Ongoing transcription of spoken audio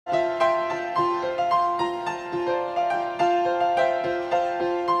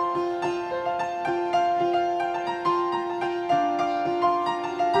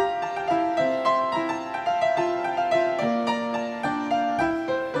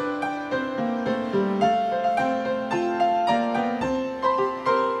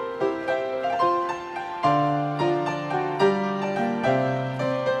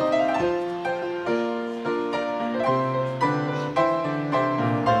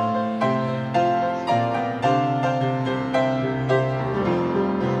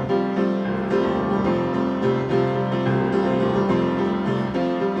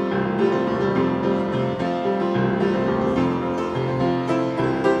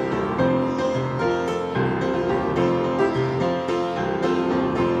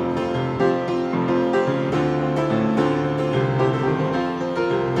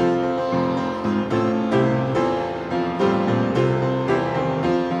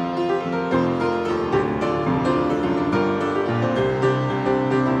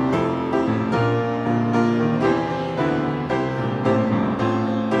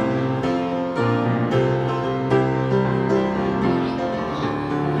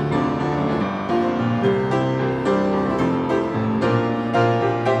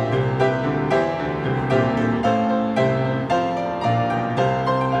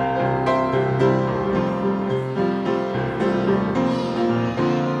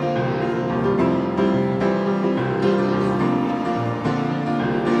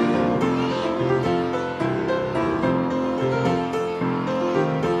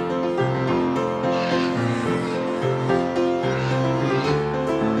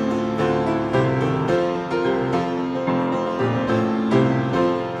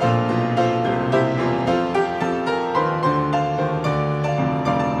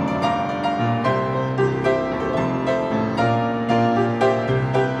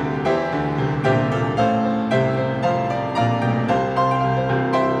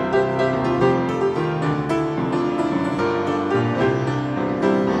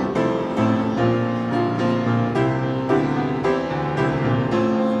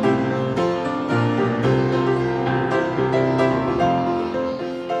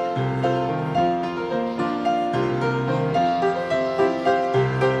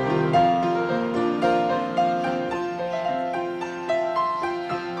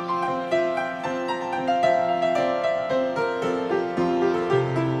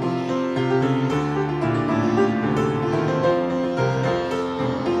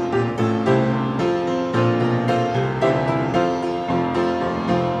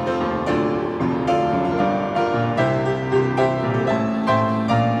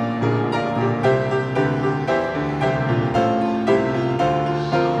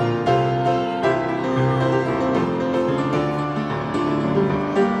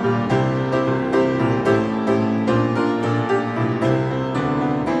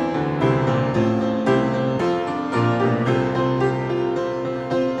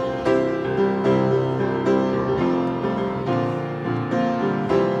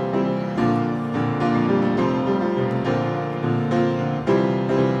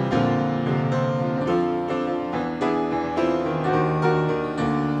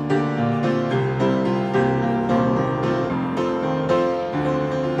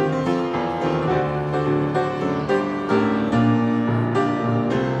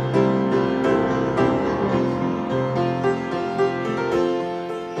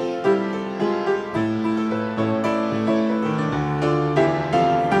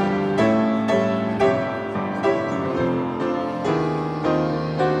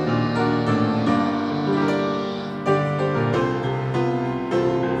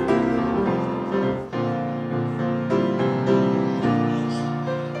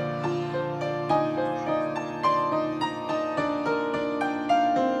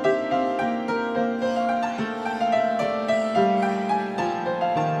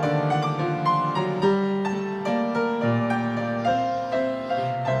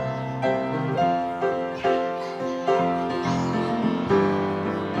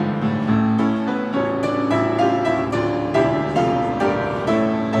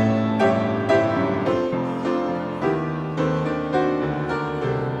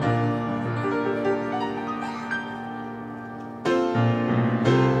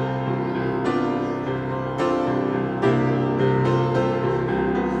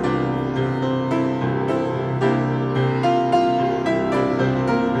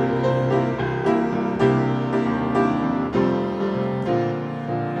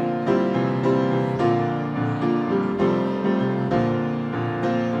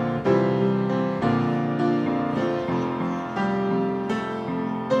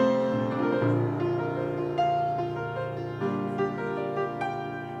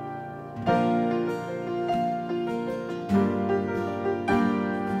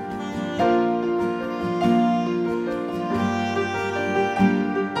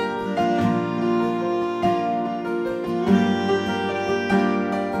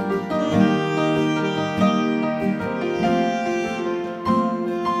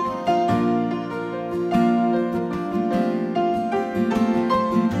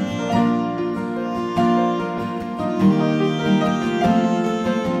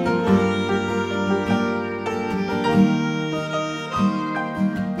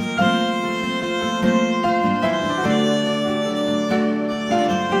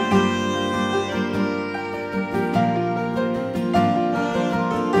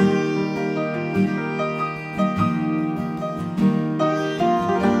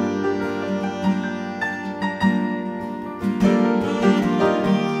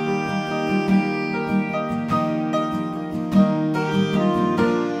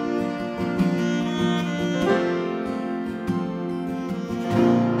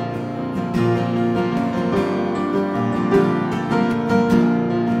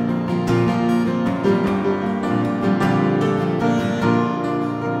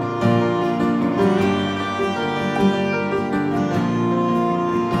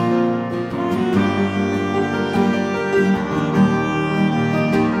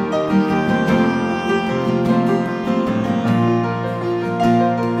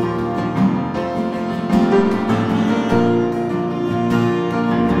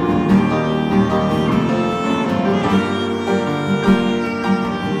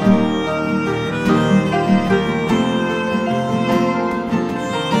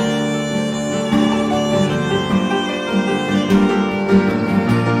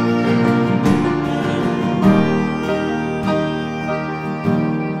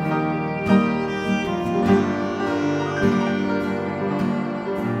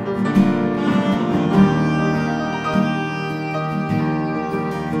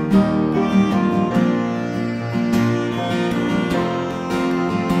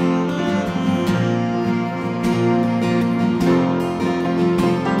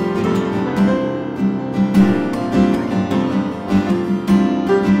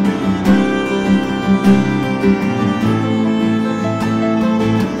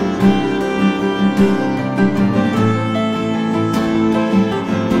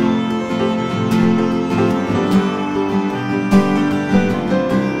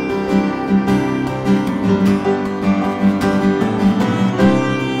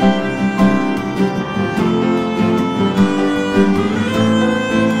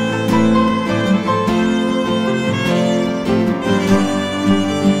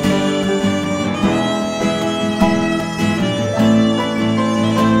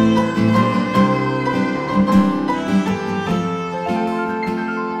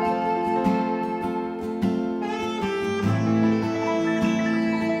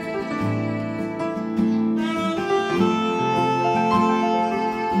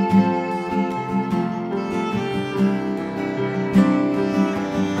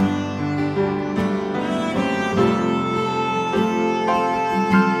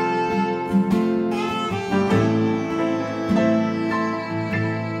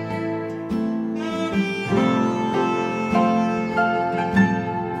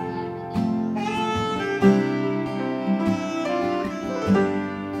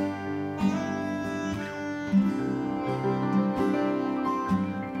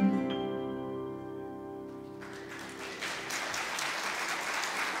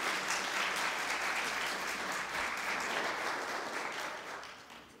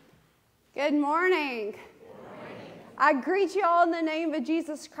Good morning. I greet you all in the name of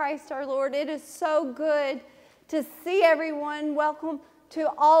Jesus Christ our Lord. It is so good to see everyone. Welcome to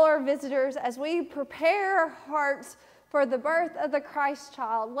all our visitors as we prepare our hearts for the birth of the Christ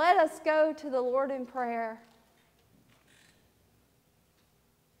child. Let us go to the Lord in prayer.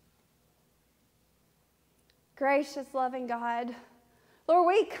 Gracious, loving God, Lord,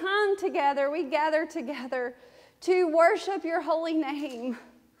 we come together, we gather together to worship your holy name.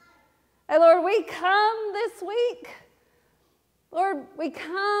 And Lord, we come this week, Lord, we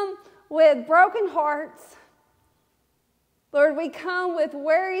come with broken hearts. Lord, we come with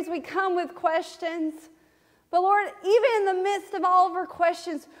worries, we come with questions. But Lord, even in the midst of all of our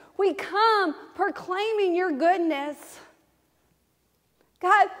questions, we come proclaiming your goodness.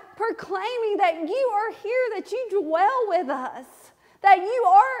 God, proclaiming that you are here, that you dwell with us, that you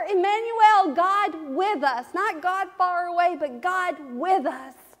are Emmanuel, God with us, not God far away, but God with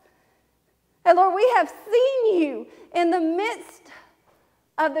us. And Lord, we have seen you in the midst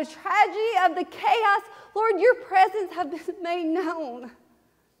of the tragedy, of the chaos. Lord, your presence has been made known.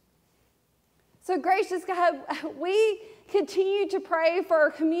 So gracious God, we continue to pray for our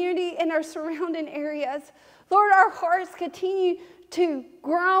community and our surrounding areas. Lord, our hearts continue to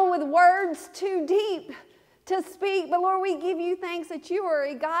groan with words too deep to speak. But Lord, we give you thanks that you are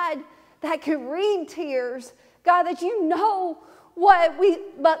a God that can read tears. God, that you know what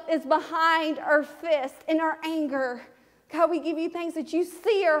is behind our fist and our anger. God, we give you thanks that you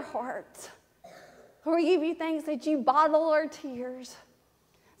see our hearts. Lord, we give you thanks that you bottle our tears.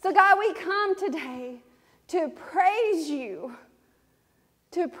 So God, we come today to praise you,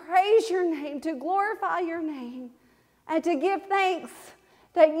 to praise your name, to glorify your name, and to give thanks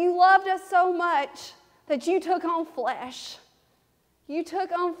that you loved us so much that you took on flesh. You took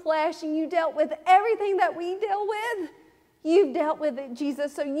on flesh and you dealt with everything that we deal with. You've dealt with it,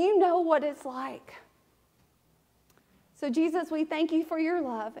 Jesus, so you know what it's like. So, Jesus, we thank you for your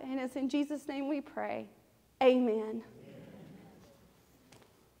love, and it's in Jesus' name we pray. Amen.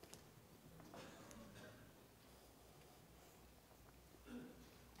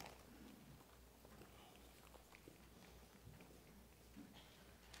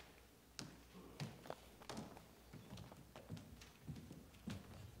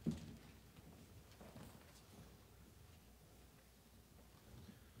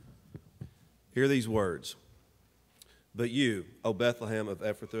 Hear these words. But you, O Bethlehem of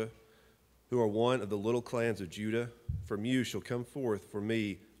Ephrathah, who are one of the little clans of Judah, from you shall come forth for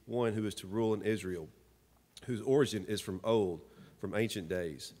me one who is to rule in Israel, whose origin is from old, from ancient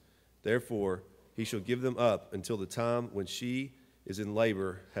days. Therefore he shall give them up until the time when she is in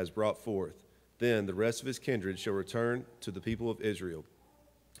labor has brought forth. Then the rest of his kindred shall return to the people of Israel.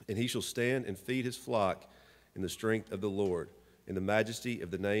 And he shall stand and feed his flock in the strength of the Lord, in the majesty of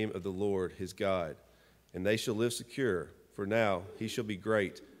the name of the Lord his God. And they shall live secure, for now he shall be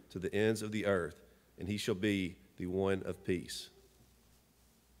great to the ends of the earth, and he shall be the one of peace.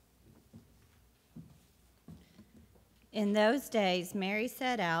 In those days Mary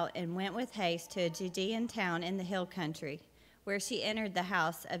set out and went with haste to a Judean town in the hill country, where she entered the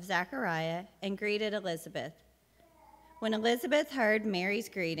house of Zechariah and greeted Elizabeth. When Elizabeth heard Mary's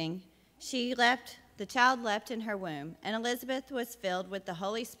greeting, the child leapt in her womb, and Elizabeth was filled with the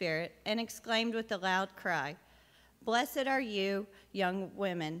Holy Spirit and exclaimed with a loud cry, "Blessed are you, young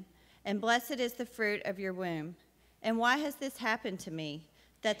women, and blessed is the fruit of your womb. And why has this happened to me,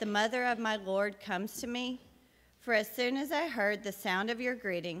 that the mother of my Lord comes to me? For as soon as I heard the sound of your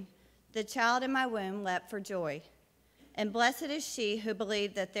greeting, the child in my womb leapt for joy. And blessed is she who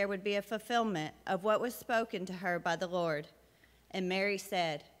believed that there would be a fulfillment of what was spoken to her by the Lord. And Mary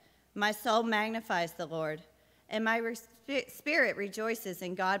said, my soul magnifies the Lord, and my spirit rejoices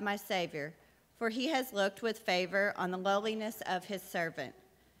in God my Savior, for he has looked with favor on the lowliness of his servant.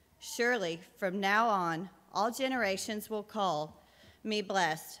 Surely, from now on, all generations will call me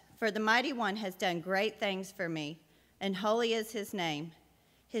blessed, for the Mighty One has done great things for me, and holy is his name.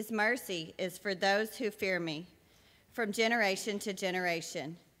 His mercy is for those who fear me, from generation to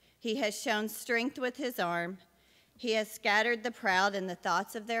generation. He has shown strength with his arm. He has scattered the proud in the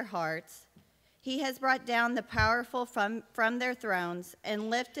thoughts of their hearts. He has brought down the powerful from their thrones and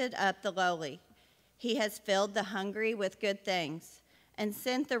lifted up the lowly. He has filled the hungry with good things and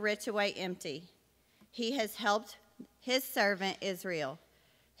sent the rich away empty. He has helped his servant Israel,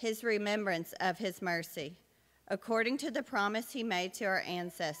 his remembrance of his mercy, according to the promise he made to our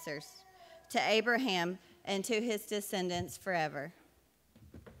ancestors, to Abraham and to his descendants forever.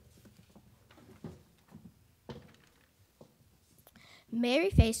 Mary,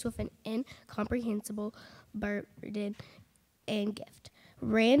 faced with an incomprehensible burden and gift,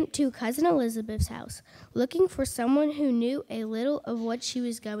 ran to Cousin Elizabeth's house, looking for someone who knew a little of what she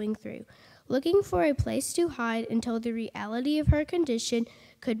was going through, looking for a place to hide until the reality of her condition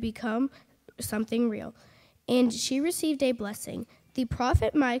could become something real. And she received a blessing. The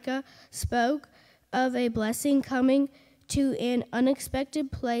prophet Micah spoke of a blessing coming to an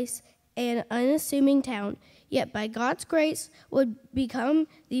unexpected place, an unassuming town, yet by God's grace would become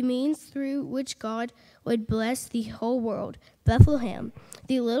the means through which God would bless the whole world. Bethlehem,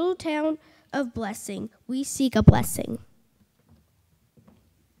 the little town of blessing. We seek a blessing.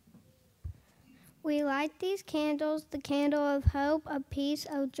 We light these candles, the candle of hope, of peace,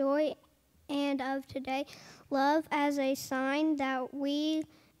 of joy, and of today. Love as a sign that we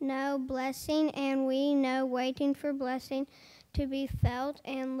know blessing and we know waiting for blessing to be felt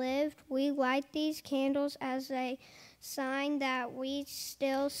and lived. We light these candles as a sign that we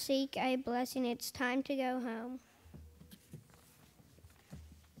still seek a blessing. It's time to go home.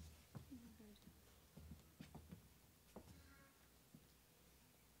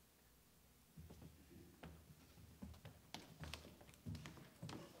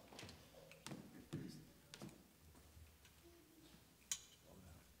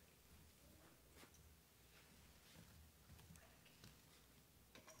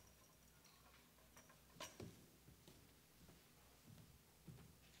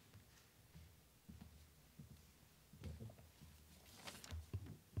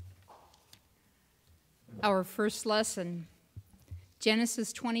 Our first lesson,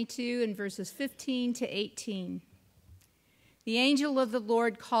 Genesis 22 and verses 15 to 18. The angel of the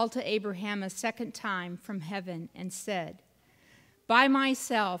Lord called to Abraham a second time from heaven and said, by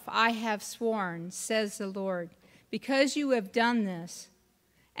myself I have sworn, says the Lord, because you have done this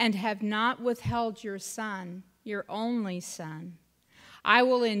and have not withheld your son, your only son, I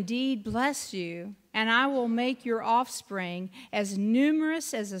will indeed bless you, and I will make your offspring as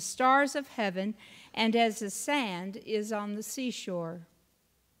numerous as the stars of heaven and as the sand is on the seashore.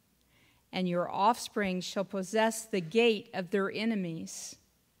 And your offspring shall possess the gate of their enemies.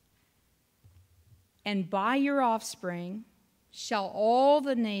 And by your offspring shall all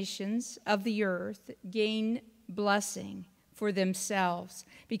the nations of the earth gain blessing for themselves,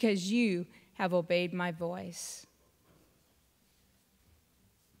 because you have obeyed my voice.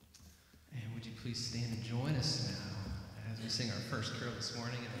 And would you please stand and join us now as we sing our first carol this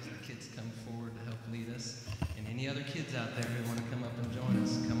morning, and as the kids come forward to help lead us. And any other kids out there who want to come up and join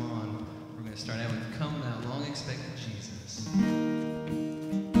us, come on. We're going to start out with Come Thou Long Expected Jesus.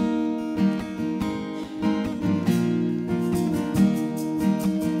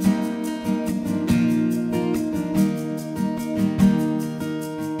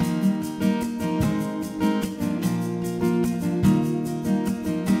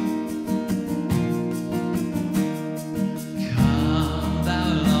 Come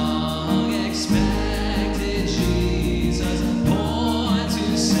thou long expected Jesus, born to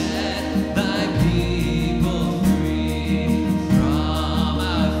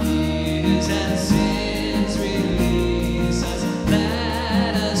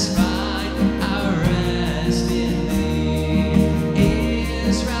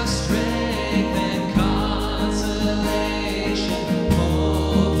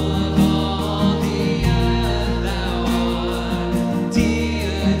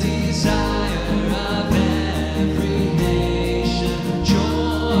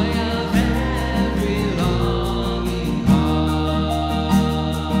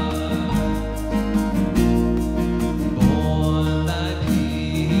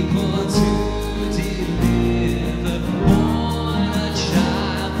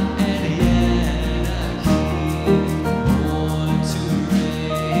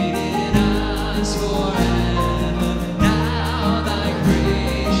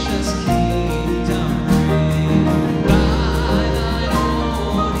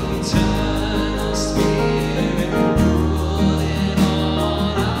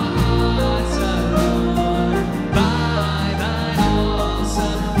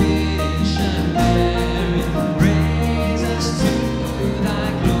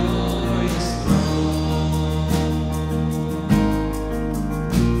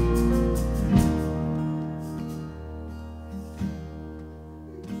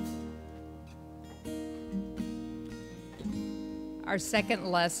our second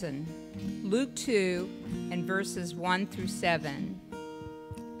lesson, Luke 2 and verses 1 through 7.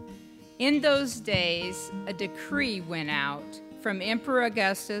 In those days, a decree went out from Emperor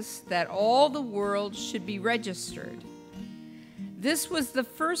Augustus that all the world should be registered. This was the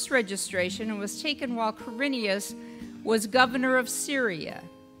first registration and was taken while Quirinius was governor of Syria.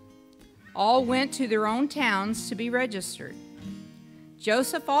 All went to their own towns to be registered.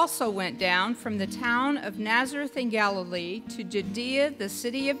 Joseph also went down from the town of Nazareth in Galilee to Judea, the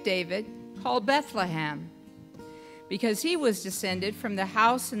city of David, called Bethlehem, because he was descended from the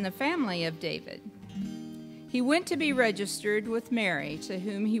house and the family of David. He went to be registered with Mary, to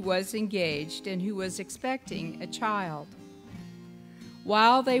whom he was engaged and who was expecting a child.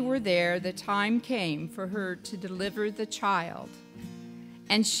 While they were there, the time came for her to deliver the child.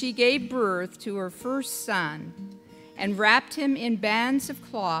 And she gave birth to her first son, and wrapped him in bands of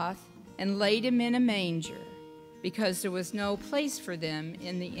cloth, and laid him in a manger, because there was no place for them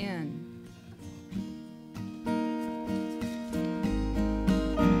in the inn.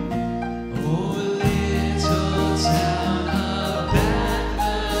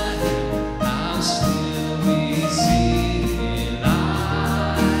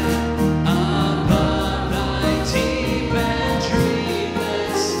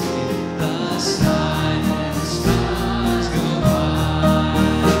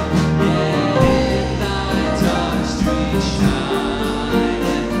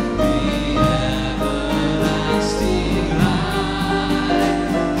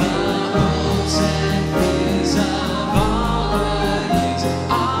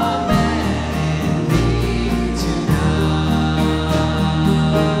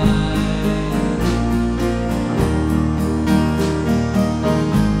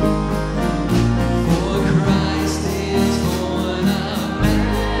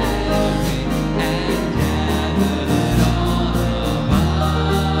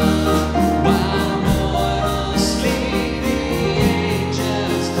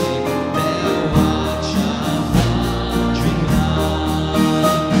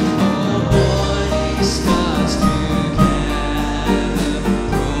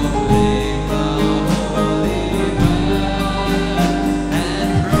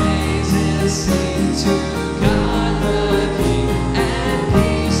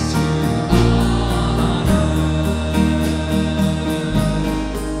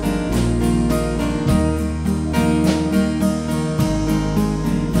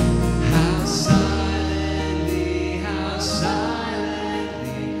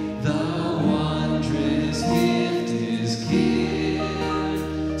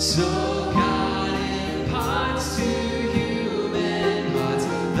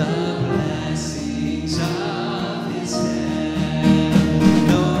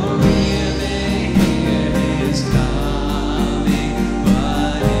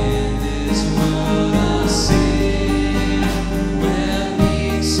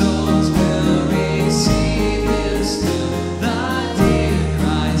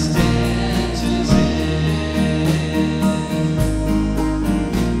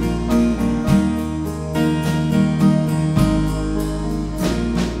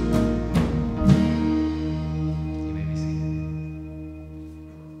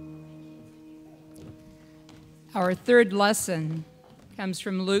 Our third lesson comes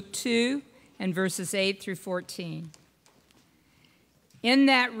from Luke 2 and verses 8 through 14. In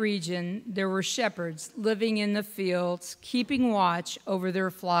that region, there were shepherds living in the fields, keeping watch over their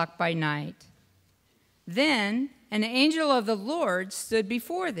flock by night. Then an angel of the Lord stood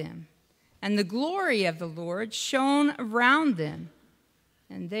before them, and the glory of the Lord shone around them,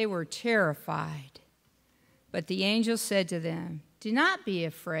 and they were terrified. But the angel said to them, "Do not be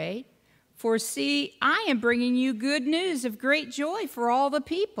afraid. For see, I am bringing you good news of great joy for all the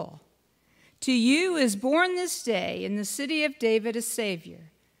people. To you is born this day in the city of David a Savior,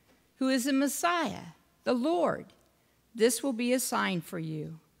 who is the Messiah, the Lord. This will be a sign for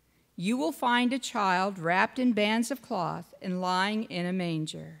you. You will find a child wrapped in bands of cloth and lying in a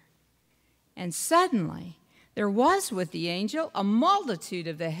manger." And suddenly there was with the angel a multitude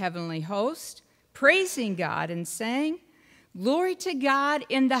of the heavenly host, praising God and saying, "Glory to God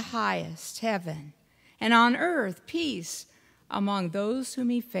in the highest heaven, and on earth peace among those whom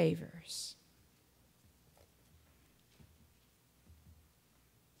he favors."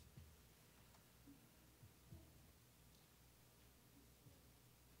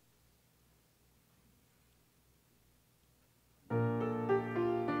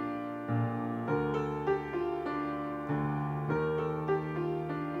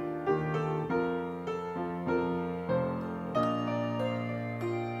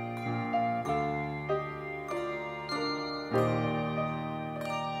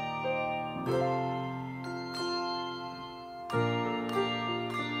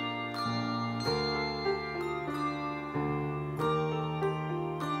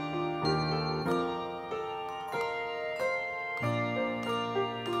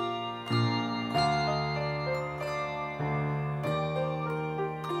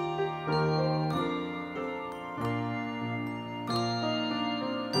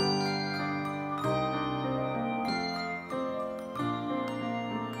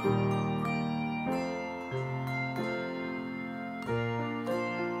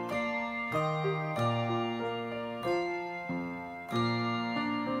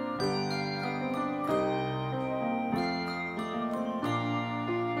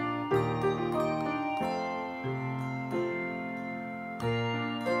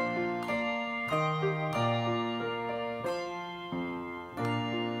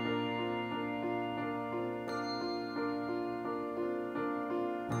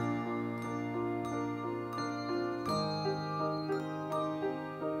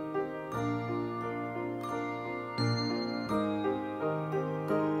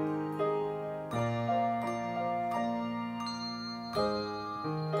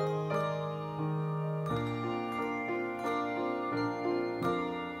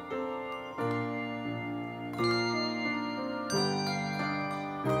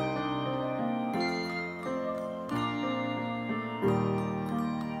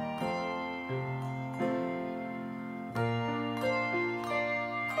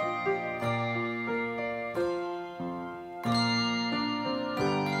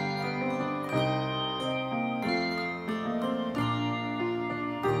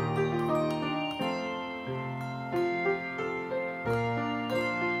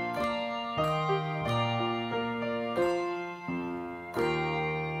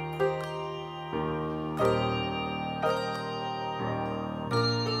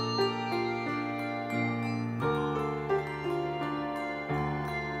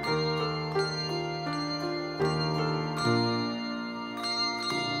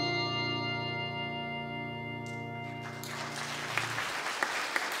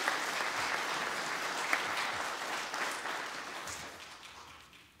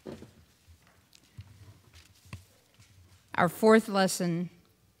 Our fourth lesson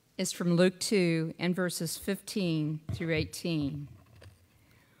is from Luke 2 and verses 15 through 18.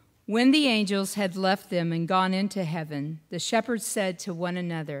 When the angels had left them and gone into heaven, the shepherds said to one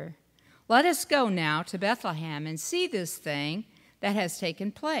another, "Let us go now to Bethlehem and see this thing that has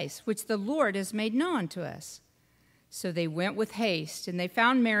taken place, which the Lord has made known to us." So they went with haste, and they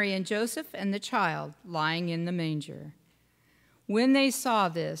found Mary and Joseph and the child lying in the manger. When they saw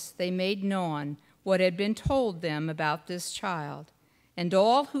this, they made known what had been told them about this child, and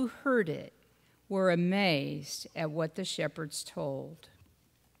all who heard it were amazed at what the shepherds told.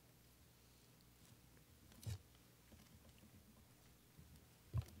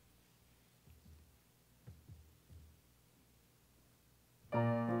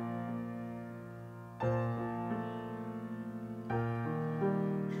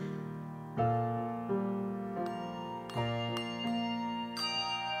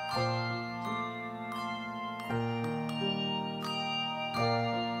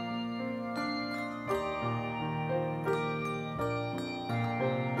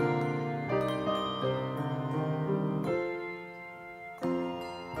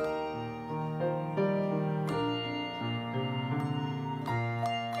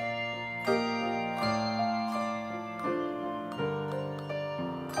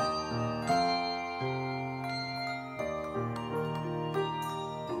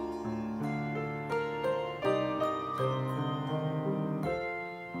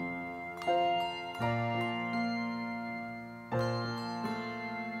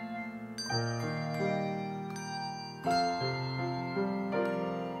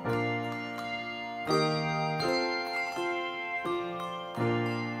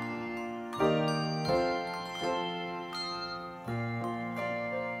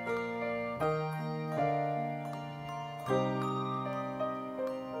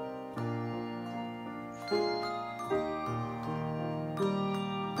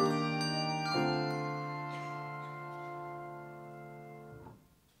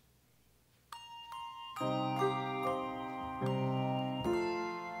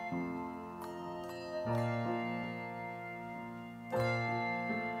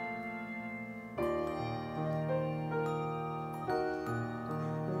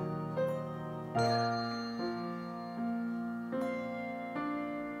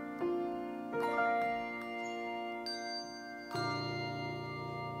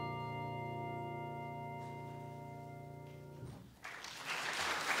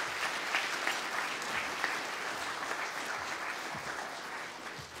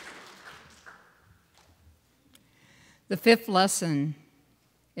 The fifth lesson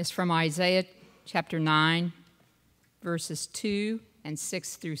is from Isaiah chapter 9, verses 2 and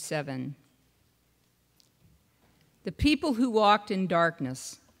 6 through 7. The people who walked in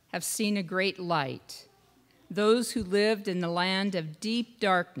darkness have seen a great light. Those who lived in the land of deep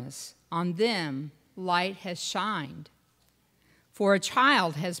darkness, on them light has shined. For a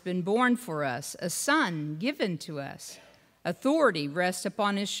child has been born for us, a son given to us. Authority rests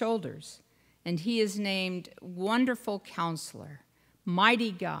upon his shoulders, and he is named Wonderful Counselor,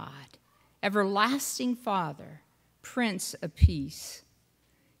 Mighty God, Everlasting Father, Prince of Peace.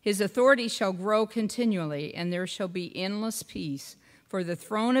 His authority shall grow continually, and there shall be endless peace for the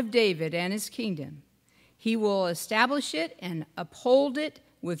throne of David and his kingdom. He will establish it and uphold it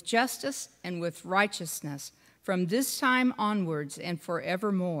with justice and with righteousness from this time onwards and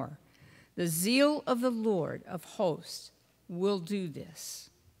forevermore. The zeal of the Lord of hosts will do this.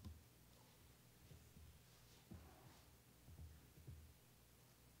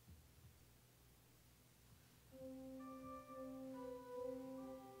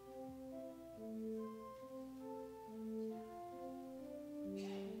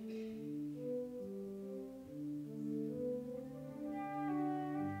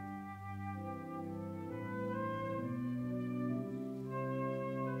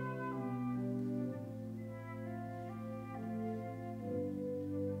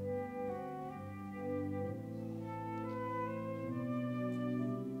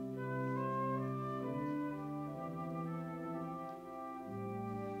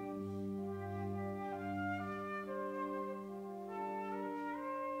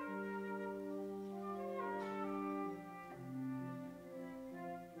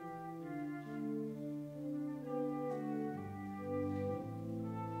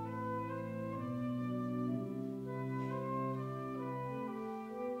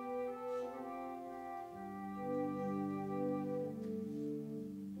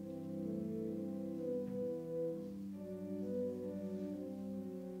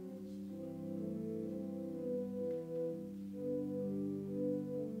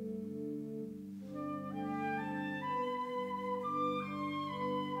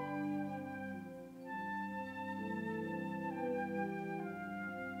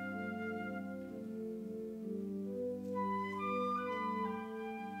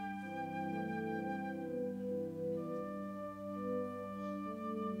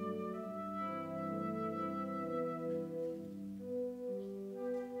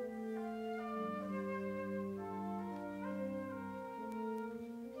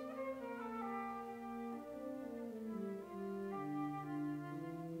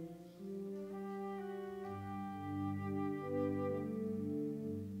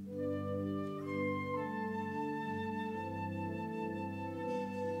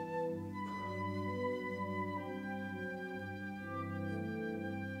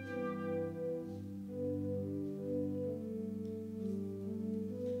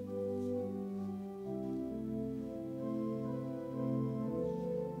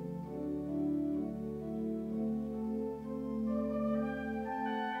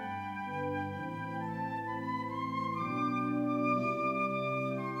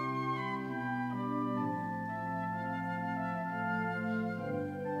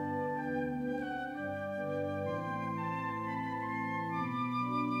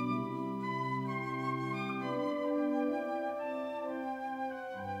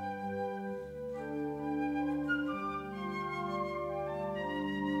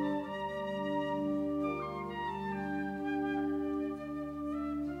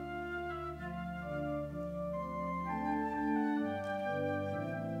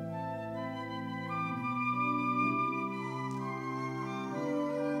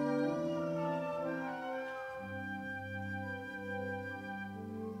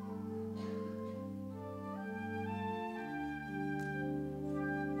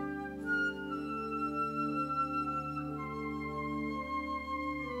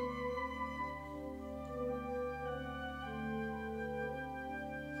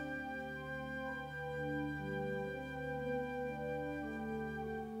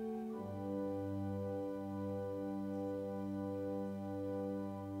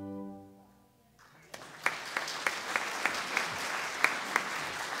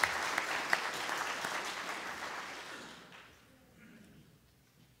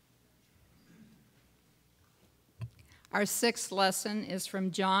 Our sixth lesson is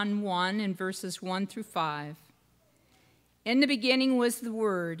from John 1 in verses 1 through 5. In the beginning was the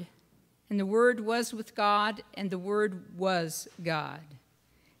Word, and the Word was with God, and the Word was God.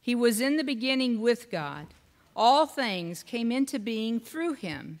 He was in the beginning with God. All things came into being through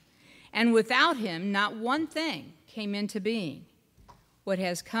him, and without him not one thing came into being. What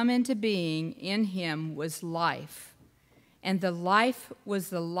has come into being in him was life, and the life was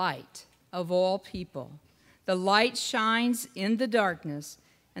the light of all people. The light shines in the darkness,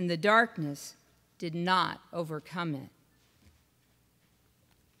 and the darkness did not overcome it.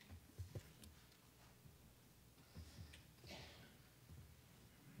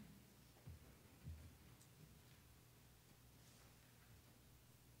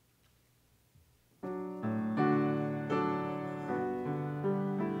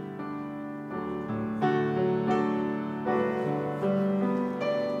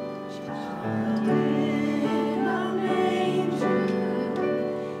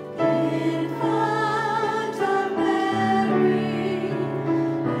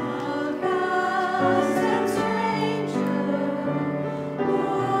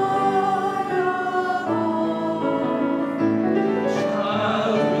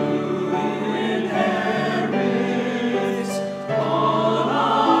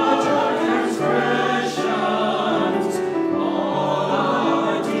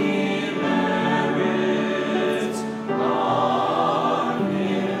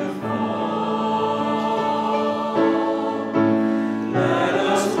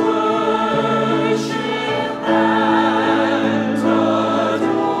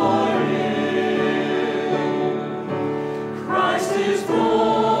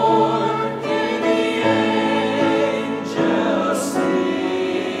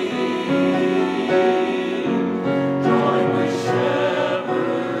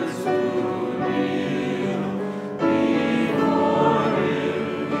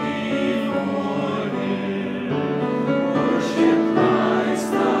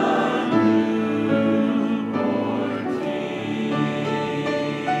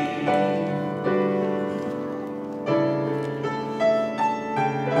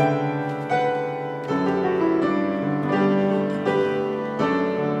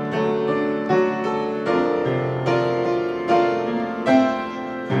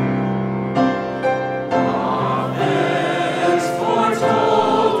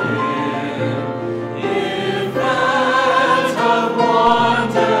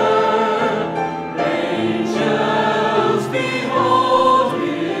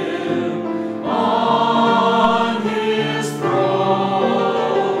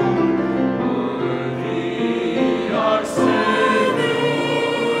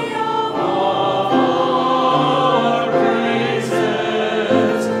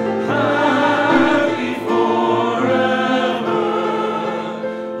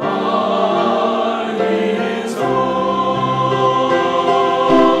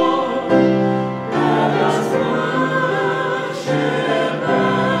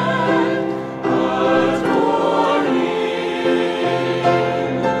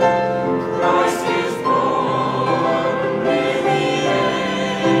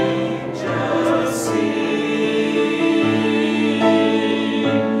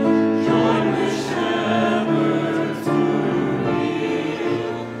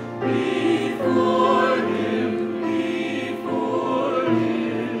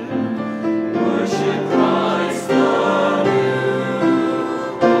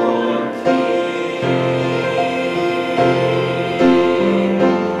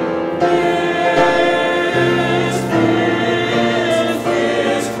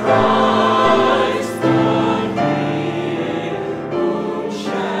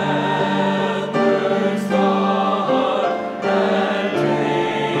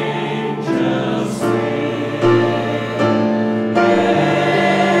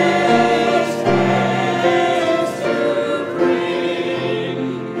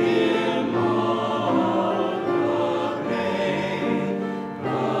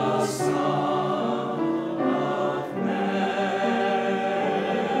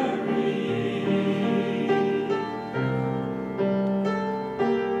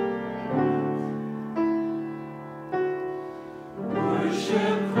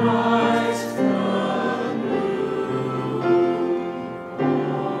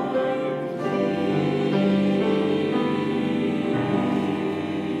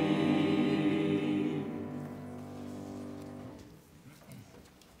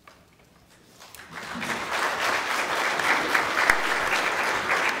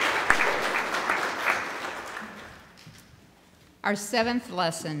 Our seventh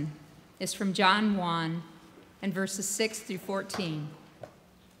lesson is from John 1 and verses 6 through 14.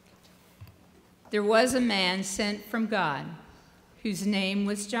 There was a man sent from God whose name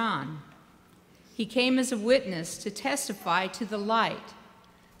was John. He came as a witness to testify to the light,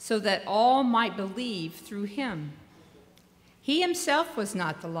 so that all might believe through him. He himself was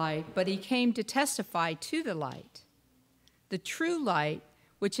not the light, but he came to testify to the light. The true light,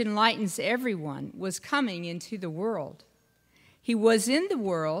 which enlightens everyone, was coming into the world. He was in the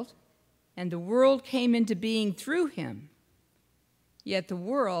world, and the world came into being through him. Yet the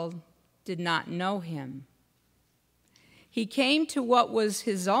world did not know him. He came to what was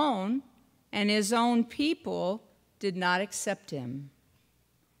his own, and his own people did not accept him.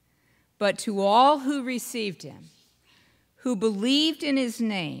 But to all who received him, who believed in his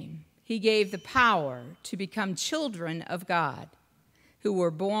name, he gave the power to become children of God, who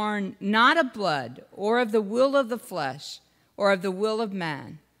were born not of blood or of the will of the flesh or of the will of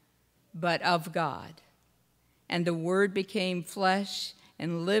man, but of God. And the Word became flesh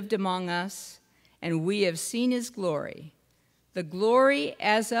and lived among us, and we have seen his glory, the glory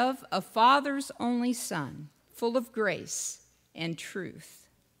as of a Father's only Son, full of grace and truth.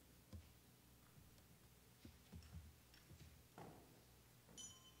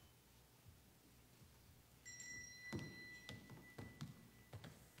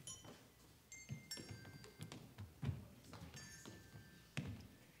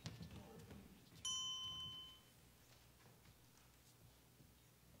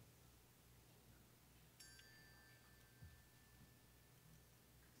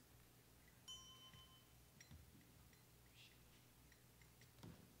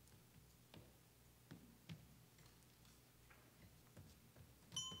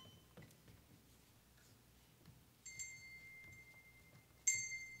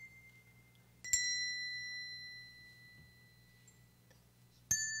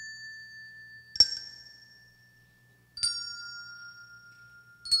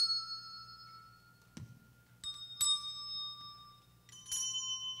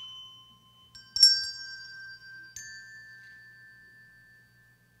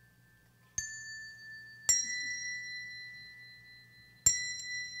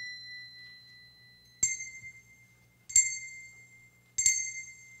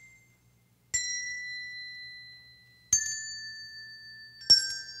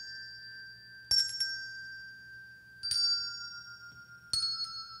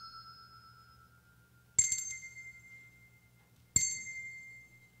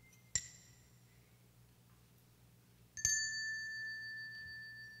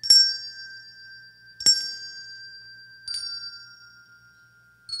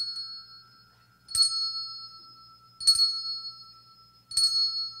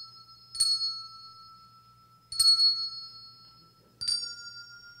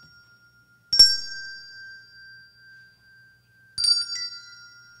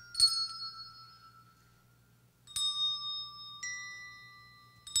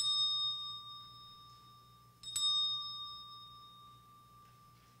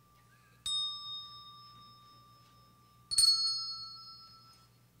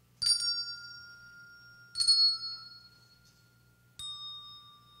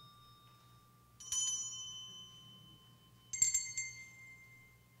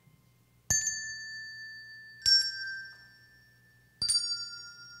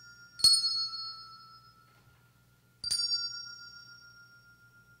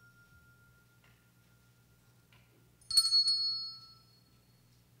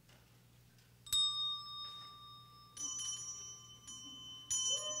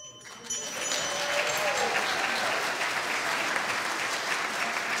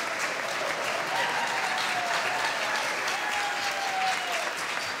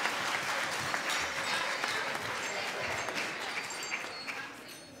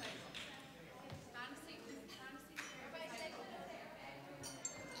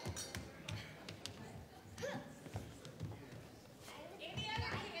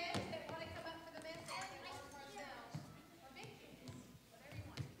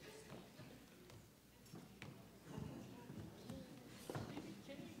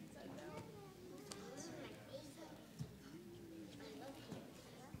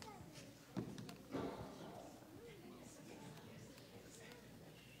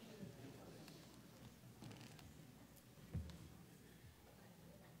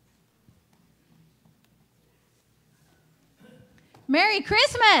 Merry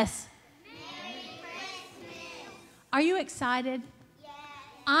Christmas! Merry Christmas! Are you excited? Yes.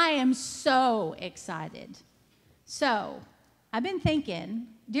 I am so excited. So, I've been thinking,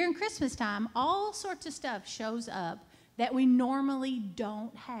 during Christmas time, all sorts of stuff shows up that we normally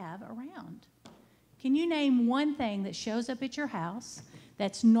don't have around. Can you name one thing that shows up at your house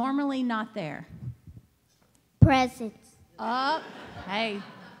that's normally not there? Presents. Hey,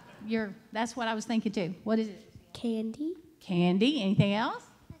 that's what I was thinking too. What is it? Candy. Candy. Anything else?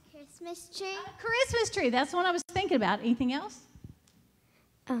 A Christmas tree. A Christmas tree. That's what I was thinking about. Anything else?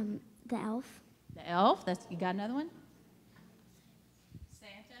 The elf. The elf. You got another one?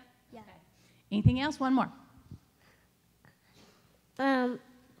 Santa? Yeah. Okay. Anything else? One more.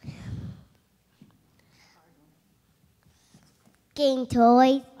 Getting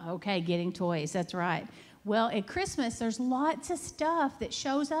toys. Okay, getting toys. That's right. Well, at Christmas, there's lots of stuff that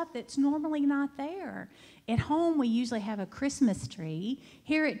shows up that's normally not there. At home, we usually have a Christmas tree.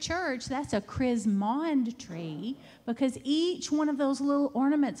 Here at church, that's a Chrismond tree because each one of those little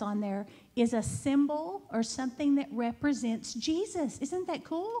ornaments on there is a symbol or something that represents Jesus. Isn't that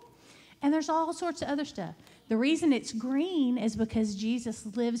cool? And there's all sorts of other stuff. The reason it's green is because Jesus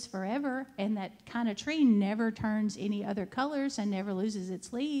lives forever, and that kind of tree never turns any other colors and never loses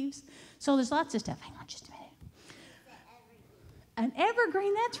its leaves. So there's lots of stuff. Hang on just a minute. An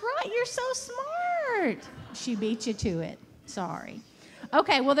evergreen, that's right. You're so smart. She beat you to it. Sorry.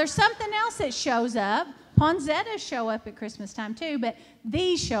 Okay, well, there's something else that shows up. Poinsettias show up at Christmas time too, but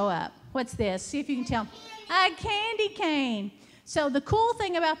these show up. What's this? See if you can tell. A candy cane. So the cool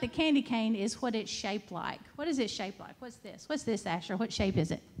thing about the candy cane is what it's shaped like. What is it shaped like? What's this? What's this, Asher? What shape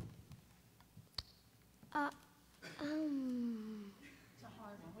is it? It's a hard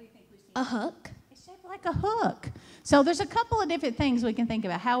one. What do you think, Lucy? A hook. It's shaped like a hook. So there's a couple of different things we can think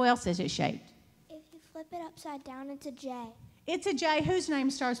about. How else is it shaped? If you flip it upside down, it's a J. It's a J. Whose name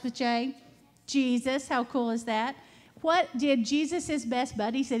starts with J? Jesus. How cool is that? What did Jesus' best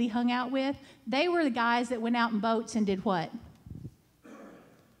buddies that he hung out with? They were the guys that went out in boats and did what?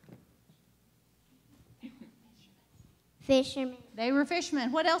 Fisherman. They were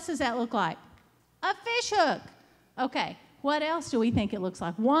fishermen. What else does that look like? A fish hook. Okay. What else do we think it looks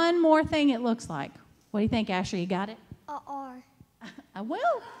like? One more thing it looks like. What do you think, Asher? You got it? A R.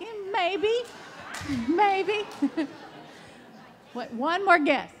 Well, maybe. Maybe. What? One more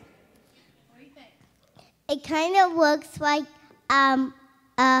guess. What do you think? It kind of looks like a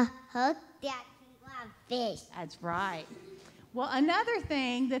hook that can grab fish. That's right. Well, another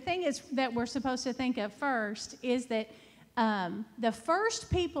thing, the thing is that we're supposed to think of first is that the first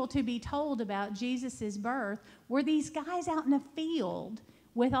people to be told about Jesus' birth were these guys out in the field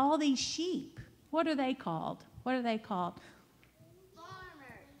with all these sheep. What are they called? What are they called?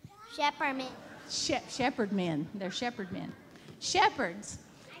 Shepherdmen. Shepherd men. They're shepherd men. Shepherds.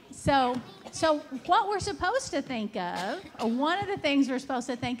 So what we're supposed to think of, or one of the things we're supposed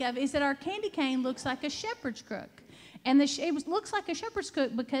to think of, is that our candy cane looks like a shepherd's crook. And it looks like a shepherd's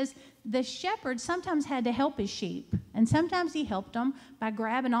crook because the shepherd sometimes had to help his sheep. And sometimes he helped them by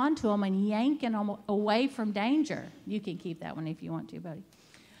grabbing onto them and yanking them away from danger. You can keep that one if you want to, buddy.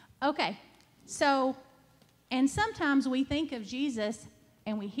 Okay, so, and sometimes we think of Jesus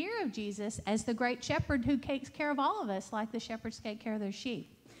and we hear of Jesus as the great shepherd who takes care of all of us like the shepherds take care of their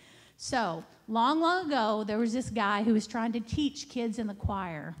sheep. So, long ago, there was this guy who was trying to teach kids in the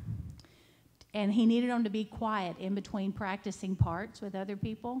choir. And he needed them to be quiet in between practicing parts with other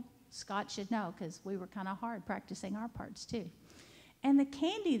people. Scott should know because we were kind of hard practicing our parts too. And the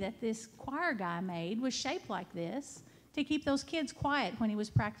candy that this choir guy made was shaped like this to keep those kids quiet when he was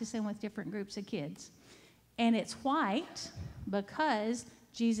practicing with different groups of kids. And it's white because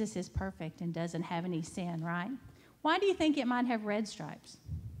Jesus is perfect and doesn't have any sin, right? Why do you think it might have red stripes?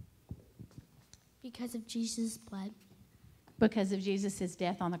 Because of Jesus' blood. Because of Jesus'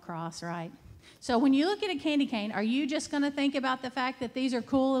 death on the cross, right? So when you look at a candy cane, are you just going to think about the fact that these are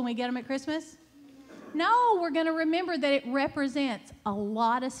cool and we get them at Christmas? No, we're going to remember that it represents a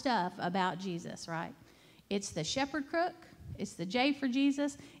lot of stuff about Jesus, right? It's the shepherd crook. It's the J for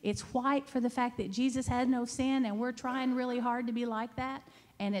Jesus. It's white for the fact that Jesus had no sin, and we're trying really hard to be like that.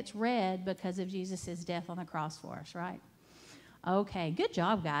 And it's red because of Jesus' death on the cross for us, right? Okay, good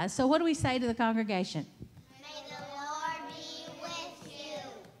job, guys. So what do we say to the congregation? May the Lord be with you.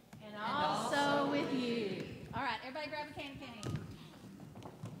 And also with you. All right, everybody grab a candy cane.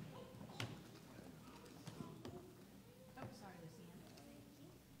 Oh, sorry, Luciana.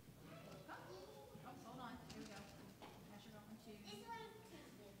 Oh, hold on. Here we go. Pass your one too.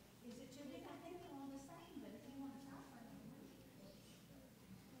 Is it too big? I think they're all the same, but if you want to try one.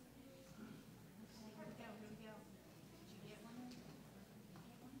 Here we go, here we go. Did you get one?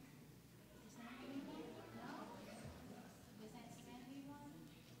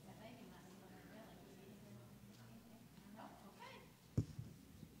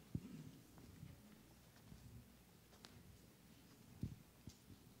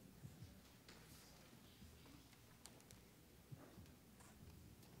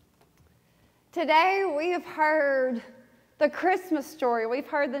 Today we have heard the Christmas story. We've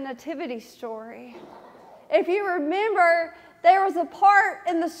heard the nativity story. If you remember, there was a part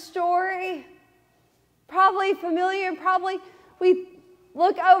in the story, probably familiar, probably we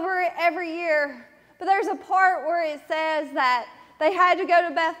look over it every year, but there's a part where it says that they had to go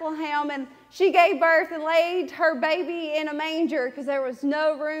to Bethlehem and she gave birth and laid her baby in a manger because there was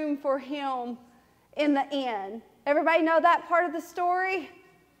no room for him in the inn. Everybody know that part of the story?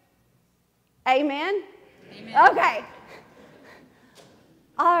 Amen? Amen. Okay.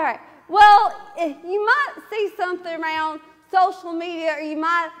 All right. Well, you might see something around social media, or you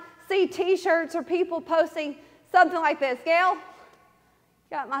might see T-shirts or people posting something like this. Gail,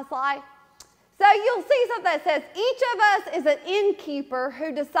 got my slide? So you'll see something that says, each of us is an innkeeper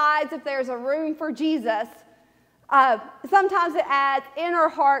who decides if there's a room for Jesus. Sometimes it adds in our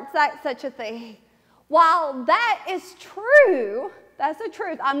hearts, that's such a thing. While that is true, that's the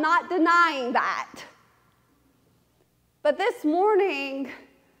truth. I'm not denying that. But this morning,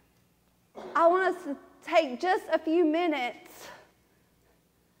 I want us to take just a few minutes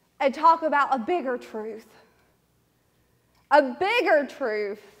and talk about a bigger truth. A bigger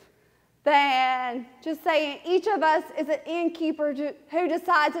truth than just saying each of us is an innkeeper who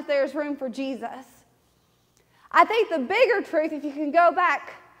decides if there's room for Jesus. I think the bigger truth, if you can go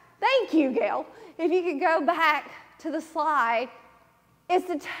back, thank you, Gail, if you can go back to the slide, is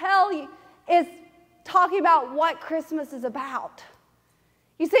to tell you, is talking about what Christmas is about.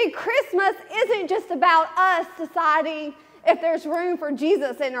 You see, Christmas isn't just about us deciding if there's room for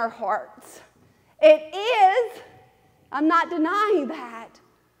Jesus in our hearts. It is, I'm not denying that.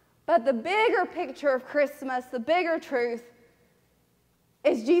 But the bigger picture of Christmas, the bigger truth,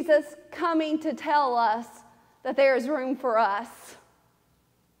 is Jesus coming to tell us that there is room for us.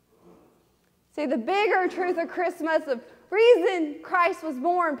 See, the bigger truth of Christmas, the reason Christ was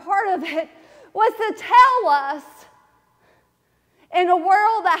born, part of it was to tell us in a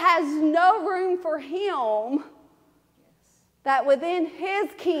world that has no room for him, that within his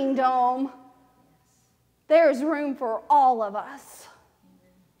kingdom, there's room for all of us.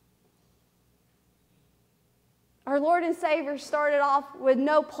 Our Lord and Savior started off with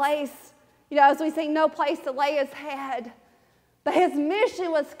no place, as we sing, no place to lay his head. But his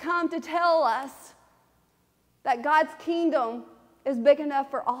mission was come to tell us that God's kingdom is big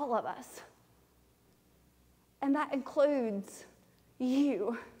enough for all of us. And that includes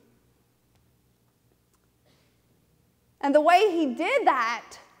you. And the way he did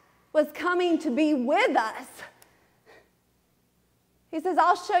that was coming to be with us. He says,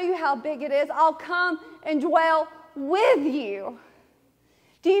 I'll show you how big it is. I'll come and dwell with you.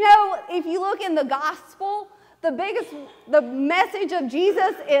 Do you know, if you look in the gospel, the message of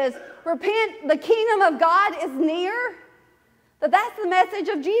Jesus is, repent, the kingdom of God is near. That's the message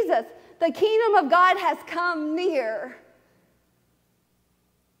of Jesus. The kingdom of God has come near.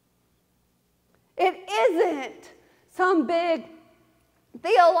 It isn't some big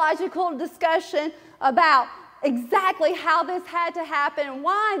theological discussion about exactly how this had to happen and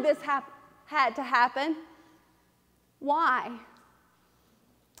why this had to happen. Why?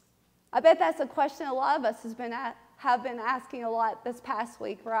 I bet that's a question a lot of us have been asking a lot this past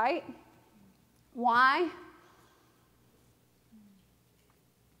week, right? Why?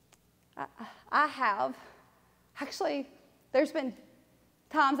 I have. Actually, there's been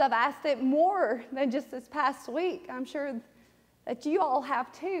times I've asked it more than just this past week. I'm sure that you all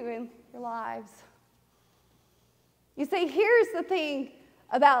have too in your lives. You see, here's the thing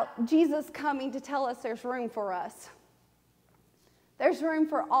about Jesus coming to tell us there's room for us. There's room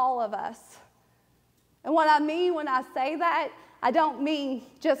for all of us. And what I mean when I say that, I don't mean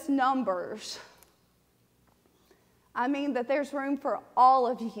just numbers. I mean that there's room for all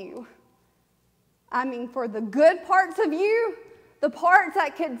of you. I mean for the good parts of you, the parts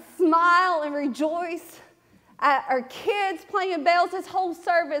that can smile and rejoice at our kids playing bells. This whole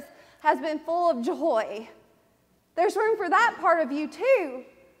service has been full of joy. There's room for that part of you too,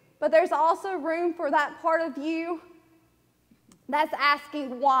 but there's also room for that part of you that's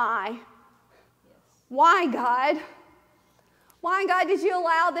asking why. Why, God? Why, God, did you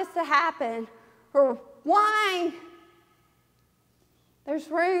allow this to happen? Or why? There's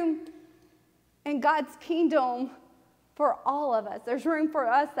room in God's kingdom for all of us. There's room for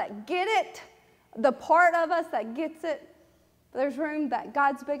us that get it, the part of us that gets it. There's room that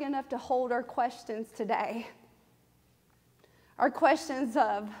God's big enough to hold our questions today. Our questions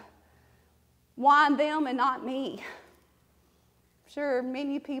of why them and not me. I'm sure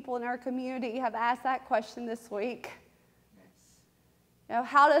many people in our community have asked that question this week.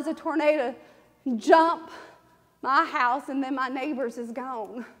 How does a tornado jump my house and then my neighbor's is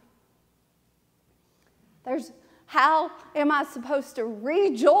gone? How am I supposed to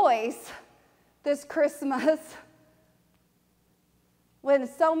rejoice this Christmas when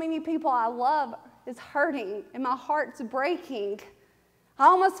so many people I love is hurting and my heart's breaking? I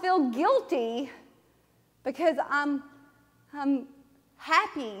almost feel guilty because I'm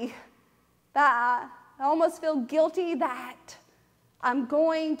happy that I almost feel guilty that I'm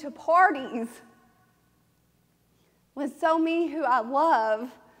going to parties when so many who I love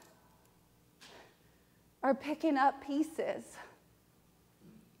are picking up pieces.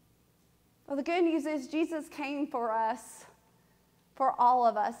 Well, the good news is Jesus came for us, for all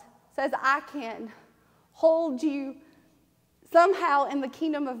of us. Says, I can hold you. Somehow in the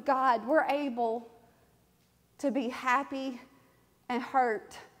kingdom of God, we're able to be happy and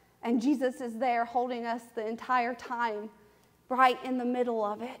hurt. And Jesus is there holding us the entire time, right in the middle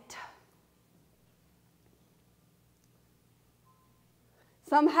of it.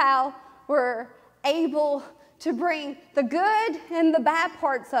 Somehow we're able to bring the good and the bad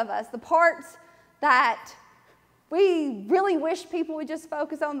parts of us, the parts that we really wish people would just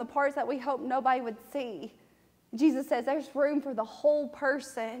focus on, the parts that we hope nobody would see. Jesus says there's room for the whole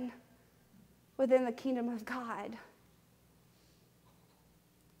person within the kingdom of God.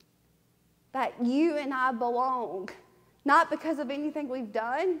 That you and I belong, not because of anything we've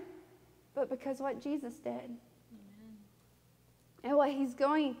done, but because of what Jesus did. Amen. And what he's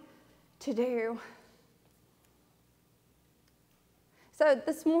going to do. So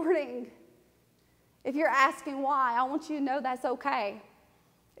this morning, if you're asking why, I want you to know that's okay.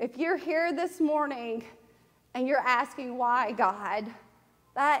 If you're here this morning and you're asking why, God,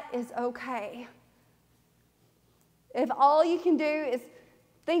 that is okay. If all you can do is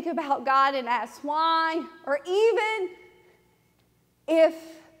think about God and ask why, or even if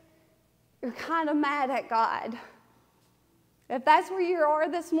you're kind of mad at God, if that's where you are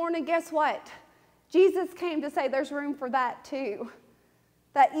this morning, guess what? Jesus came to say there's room for that too.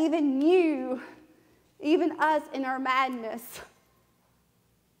 That even you, even us in our madness,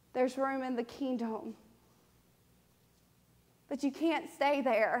 there's room in the kingdom. But you can't stay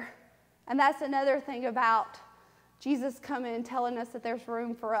there. And that's another thing about Jesus coming and telling us that there's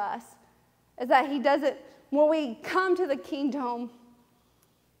room for us, is that he doesn't, when we come to the kingdom,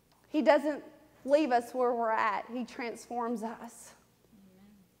 he doesn't leave us where we're at. He transforms us.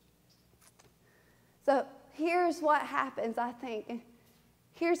 Amen. So here's what happens, I think.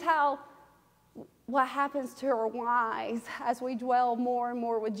 Here's what happens to our whys as we dwell more and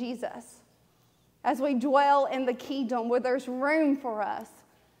more with Jesus. As we dwell in the kingdom where there's room for us.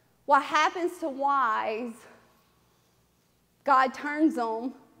 What happens to whys, God turns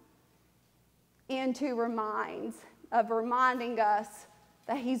them into reminding us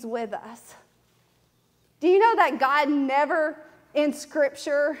that he's with us. Do you know that God never in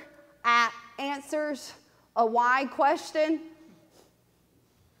Scripture answers a why question?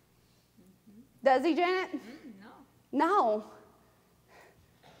 Does he, Janet? No.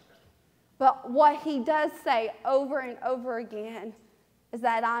 But what he does say over and over again is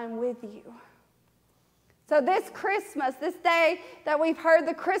that I'm with you. So this Christmas, this day that we've heard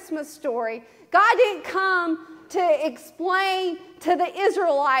the Christmas story, God didn't come to explain to the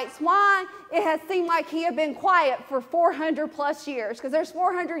Israelites why it has seemed like he had been quiet for 400 plus years, because there's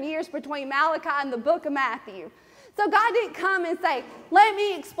 400 years between Malachi and the book of Matthew. So God didn't come and say, let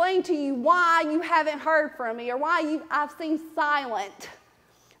me explain to you why you haven't heard from me or why I've seemed silent.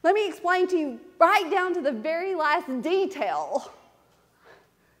 Let me explain to you right down to the very last detail.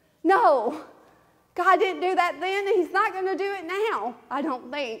 No, God didn't do that then, and he's not going to do it now, I don't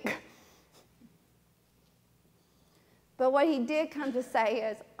think. But what he did come to say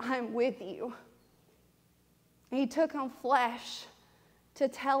is, I'm with you. And he took on flesh to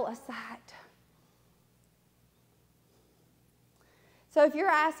tell us that. So if you're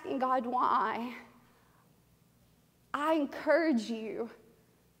asking God why, I encourage you.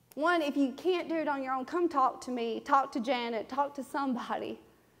 One, if you can't do it on your own, come talk to me, talk to Janet, talk to somebody.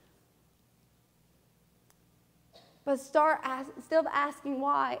 But instead of asking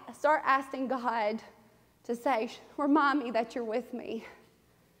why, start asking God to say, remind me that you're with me.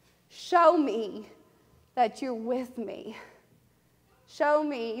 Show me that you're with me. Show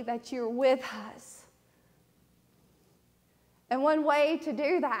me that you're with us. And one way to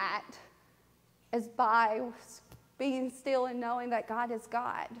do that is by being still and knowing that God is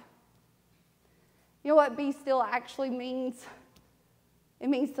God. You know what be still actually means? It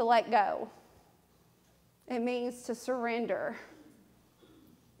means to let go. It means to surrender.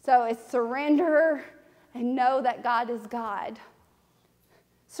 So it's surrender and know that God is God.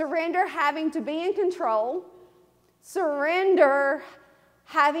 Surrender having to be in control. Surrender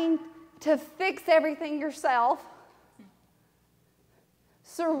having to fix everything yourself.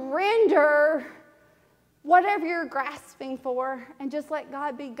 Surrender whatever you're grasping for and just let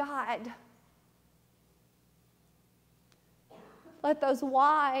God be God. Let those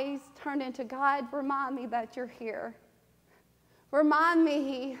whys turn into, God, remind me that you're here. Remind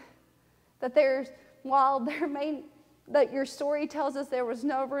me that that your story tells us there was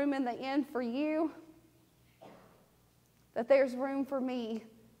no room in the inn for you, that there's room for me.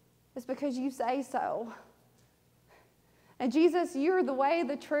 It's because you say so. And Jesus, you're the way,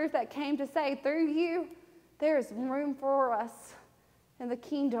 the truth that came to say through you, there is room for us in the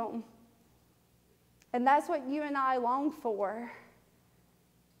kingdom. And that's what you and I long for,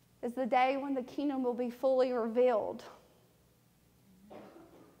 is the day when the kingdom will be fully revealed.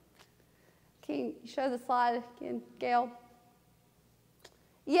 Can you show the slide again, Gail?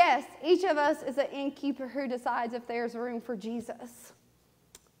 Yes, each of us is an innkeeper who decides if there's room for Jesus.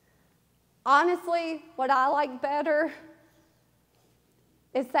 Honestly, what I like better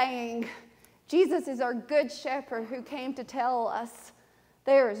is saying, Jesus is our good shepherd who came to tell us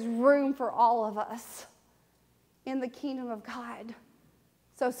there is room for all of us in the kingdom of God.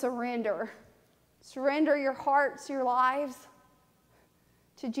 So surrender. Surrender your hearts, your lives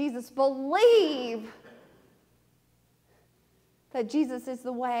to Jesus. Believe that Jesus is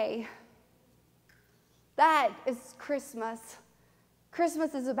the way. That is Christmas.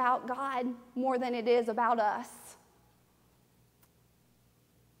 Christmas is about God more than it is about us.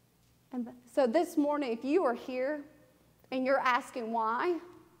 And so this morning, if you are here and you're asking why,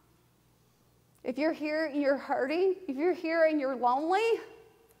 if you're here and you're hurting, if you're here and you're lonely,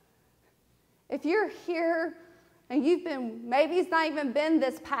 if you're here and you've been, maybe it's not even been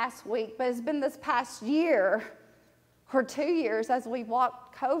this past week, but it's been this past year or 2 years as we've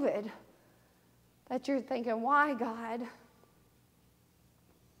walked COVID, that you're thinking, why, God?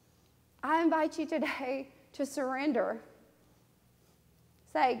 I invite you today to surrender.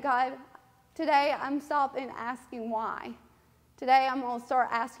 Say, God, today I'm stopping asking why. Today I'm going to start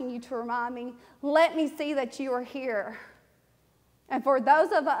asking you to remind me, let me see that you are here. And for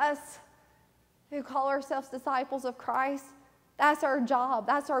those of us who call ourselves disciples of Christ, that's our job.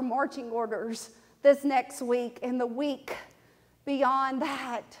 That's our marching orders this next week and the week beyond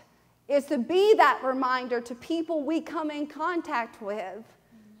that, is to be that reminder to people we come in contact with. Amen.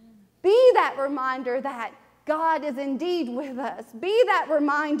 Be that reminder that God is indeed with us. Be that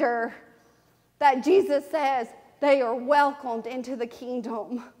reminder that Jesus says they are welcomed into the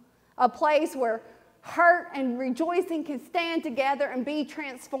kingdom, a place where hurt and rejoicing can stand together and be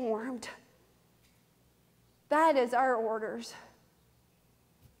transformed. That is our orders.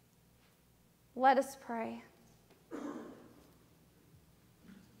 Let us pray.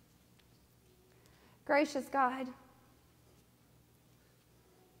 Gracious God,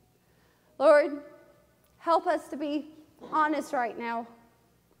 Lord, help us to be honest right now.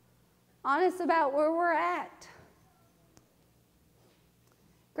 Honest about where we're at.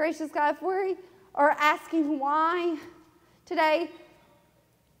 Gracious God, if we are asking why today,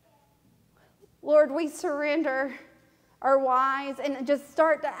 Lord, we surrender our whys and just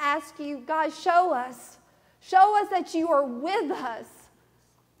start to ask you, God, show us. Show us that you are with us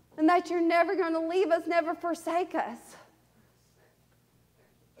and that you're never going to leave us, never forsake us.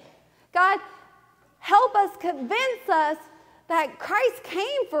 God, help us, convince us that Christ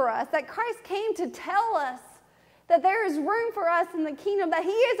came for us, that Christ came to tell us that there is room for us in the kingdom, that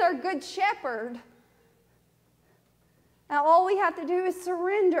he is our good shepherd. And all we have to do is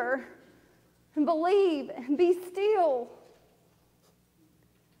surrender and believe and be still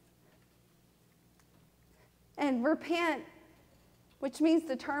and repent, which means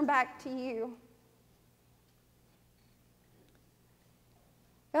to turn back to you.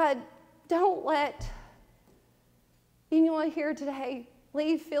 God, don't let anyone here today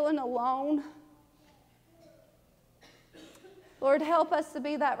leave feeling alone. Lord, help us to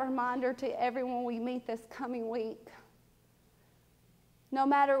be that reminder to everyone we meet this coming week. No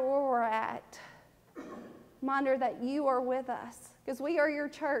matter where we're at, reminder that you are with us, because we are your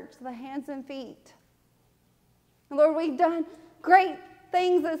church, the hands and feet. And Lord, we've done great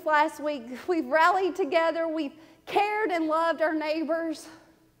things this last week. We've rallied together. We've cared and loved our neighbors.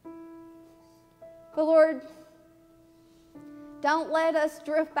 But Lord, don't let us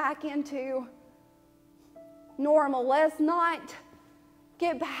drift back into normal. Let's not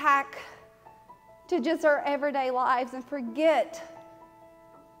get back to just our everyday lives and forget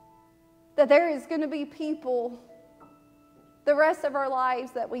that there is going to be people the rest of our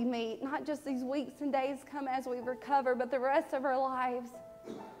lives that we meet, not just these weeks and days come as we recover, but the rest of our lives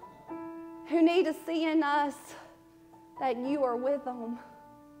who need to see in us that you are with them.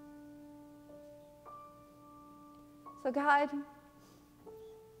 So God,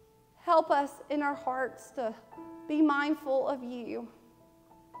 help us in our hearts to be mindful of you,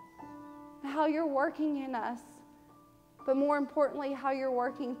 how you're working in us, but more importantly, how you're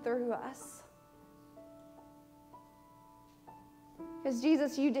working through us. Because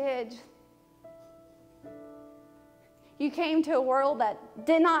Jesus, you did. You came to a world that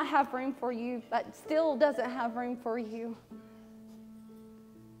did not have room for you, that still doesn't have room for you,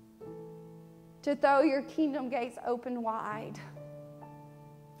 to throw your kingdom gates open wide.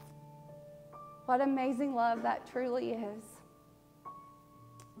 What amazing love that truly is.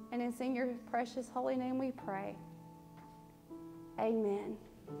 And it's in your precious holy name we pray. Amen.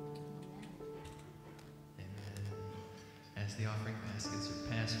 Amen. As the offering baskets are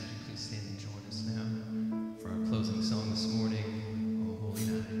passed, would you please stand and join us now for our closing song this morning, O Holy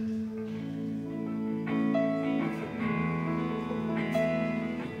Night.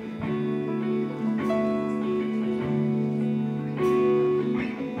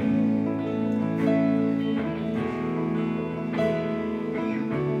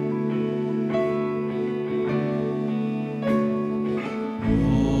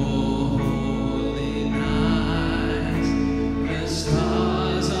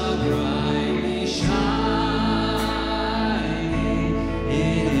 Stars are brightly shining.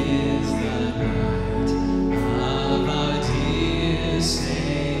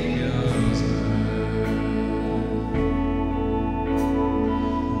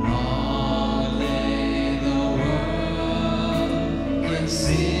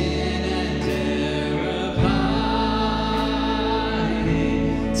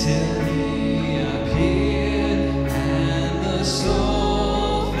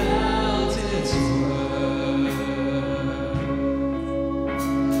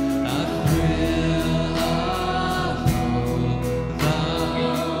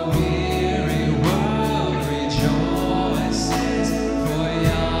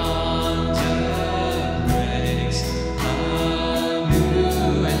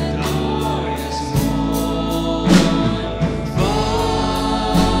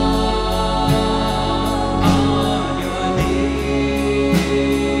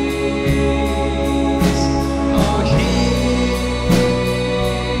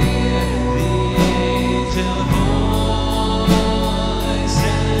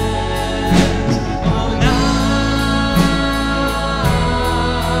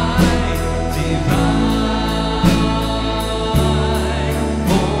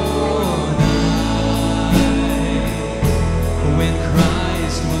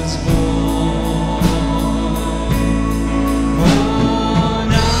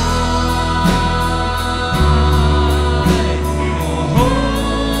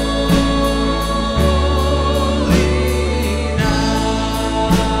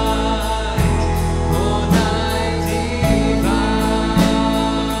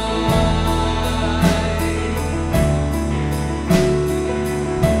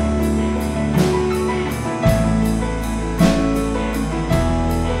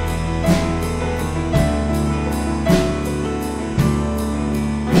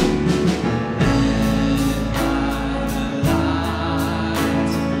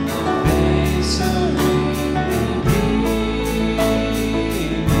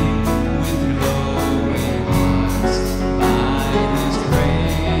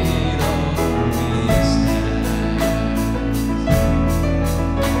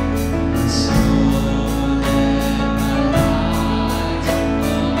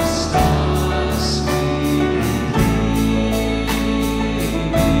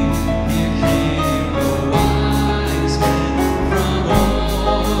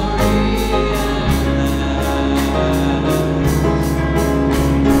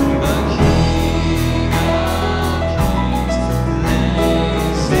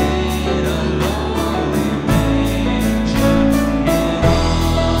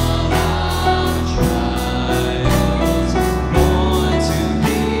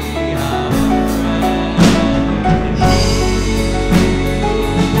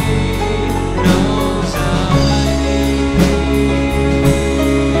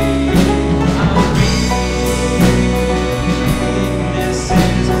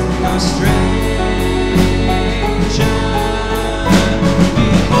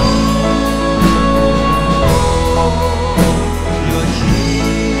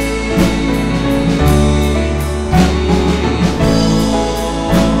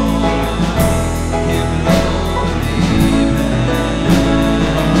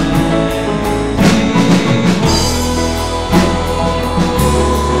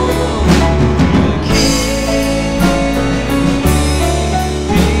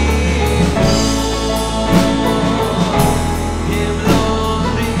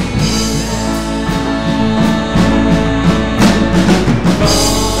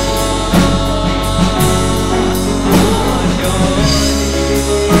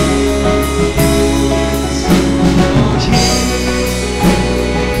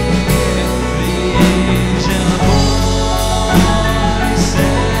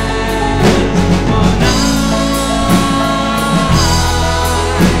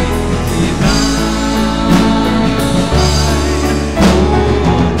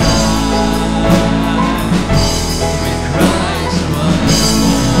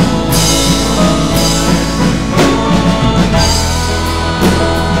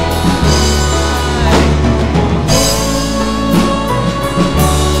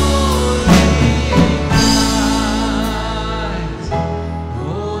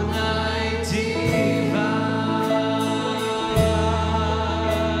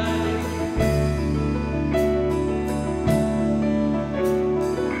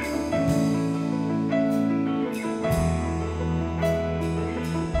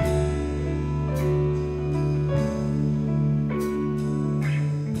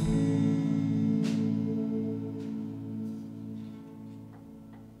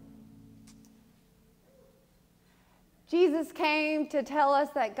 Jesus came to tell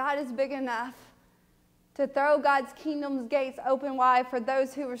us that God is big enough to throw God's kingdom's gates open wide for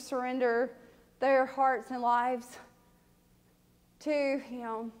those who will surrender their hearts and lives to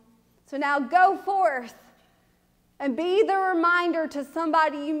Him. So now go forth and be the reminder to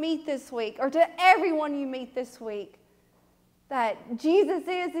somebody you meet this week, or to everyone you meet this week, that Jesus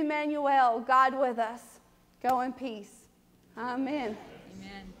is Emmanuel, God with us. Go in peace. Amen.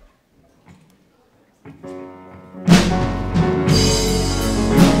 Amen.